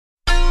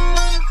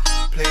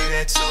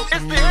get soca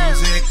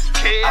music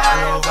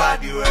all over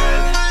the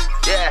world.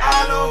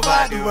 All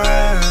over the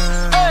world.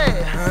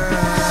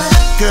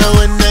 Girl,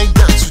 when I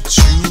dance with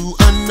you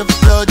on the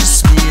floor,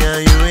 just me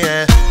and you,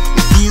 yeah.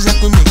 It feels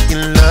like we're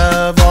making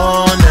love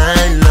all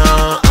night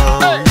long.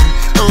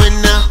 And when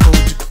I hold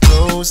you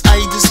close,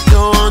 I just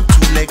don't want to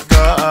let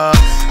go.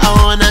 I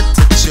wanna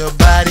touch your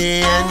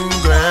body and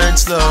grind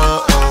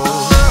slow.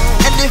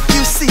 And if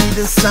you see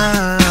the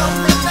sign,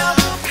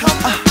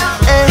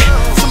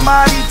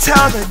 somebody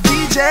tell the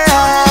DJ,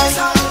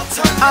 cause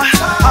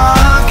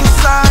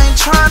I ain't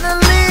tryna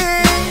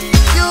leave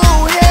you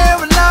here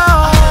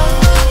alone,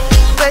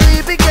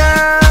 baby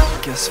girl.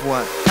 Guess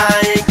what? I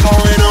ain't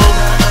going home.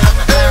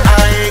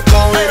 I ain't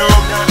going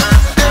home.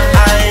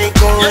 I ain't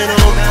going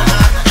home.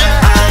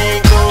 I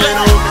ain't going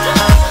home.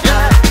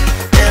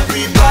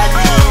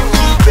 Everybody in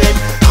the bed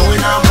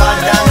going on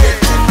bad and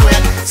getting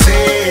wet.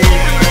 Say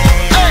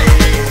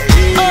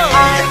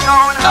I ain't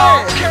going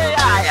home.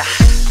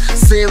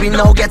 Say we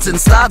now getting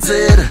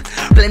started.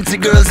 Plenty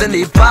girls in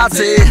the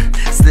party.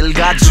 Still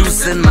got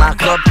juice in my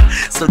cup,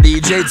 so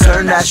DJ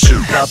turn that shit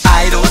up.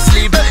 I don't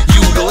sleep,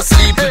 you don't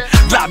sleep.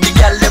 Grab the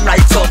girl them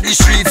right up the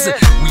streets.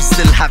 We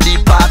still have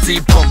the party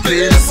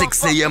pumping.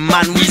 6 AM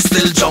and we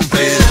still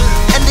jumping.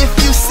 And if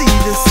you see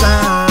the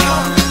sign,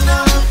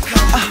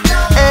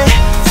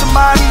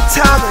 somebody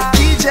tell the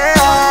DJ,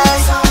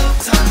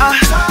 cause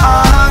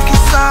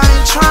I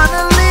ain't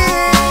tryna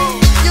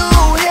leave you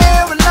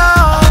here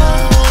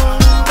alone,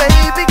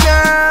 baby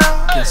girl.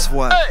 Guess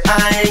what?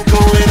 I ain't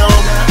going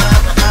home.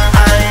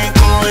 I ain't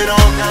going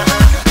home.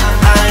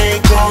 I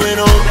ain't going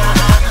home.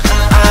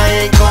 I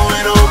ain't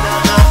going home.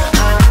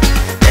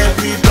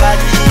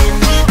 Everybody in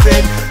the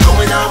bed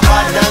going on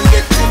bad and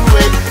getting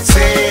wet.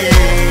 Say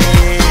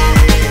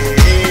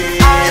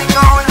I ain't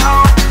going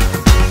home.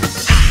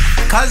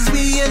 Cause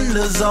we in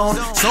the zone.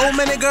 So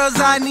many girls,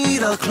 I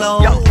need a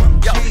clone.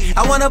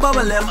 I wanna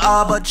bubble them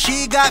all, but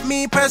she got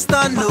me pressed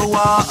on the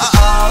wall.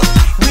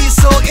 We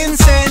so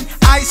insane,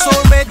 I so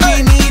red,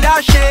 we need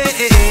our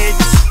shades.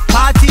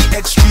 Party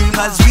extreme,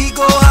 cause we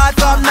go hard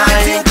from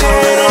night till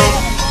day.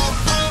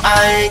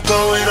 I ain't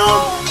going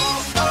home.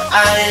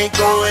 I ain't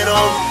going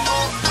home.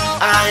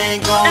 I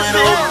ain't going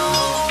home.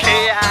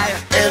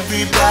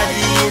 Everybody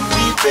in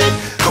the bed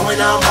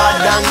going on bad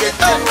and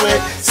getting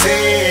wet.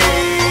 Say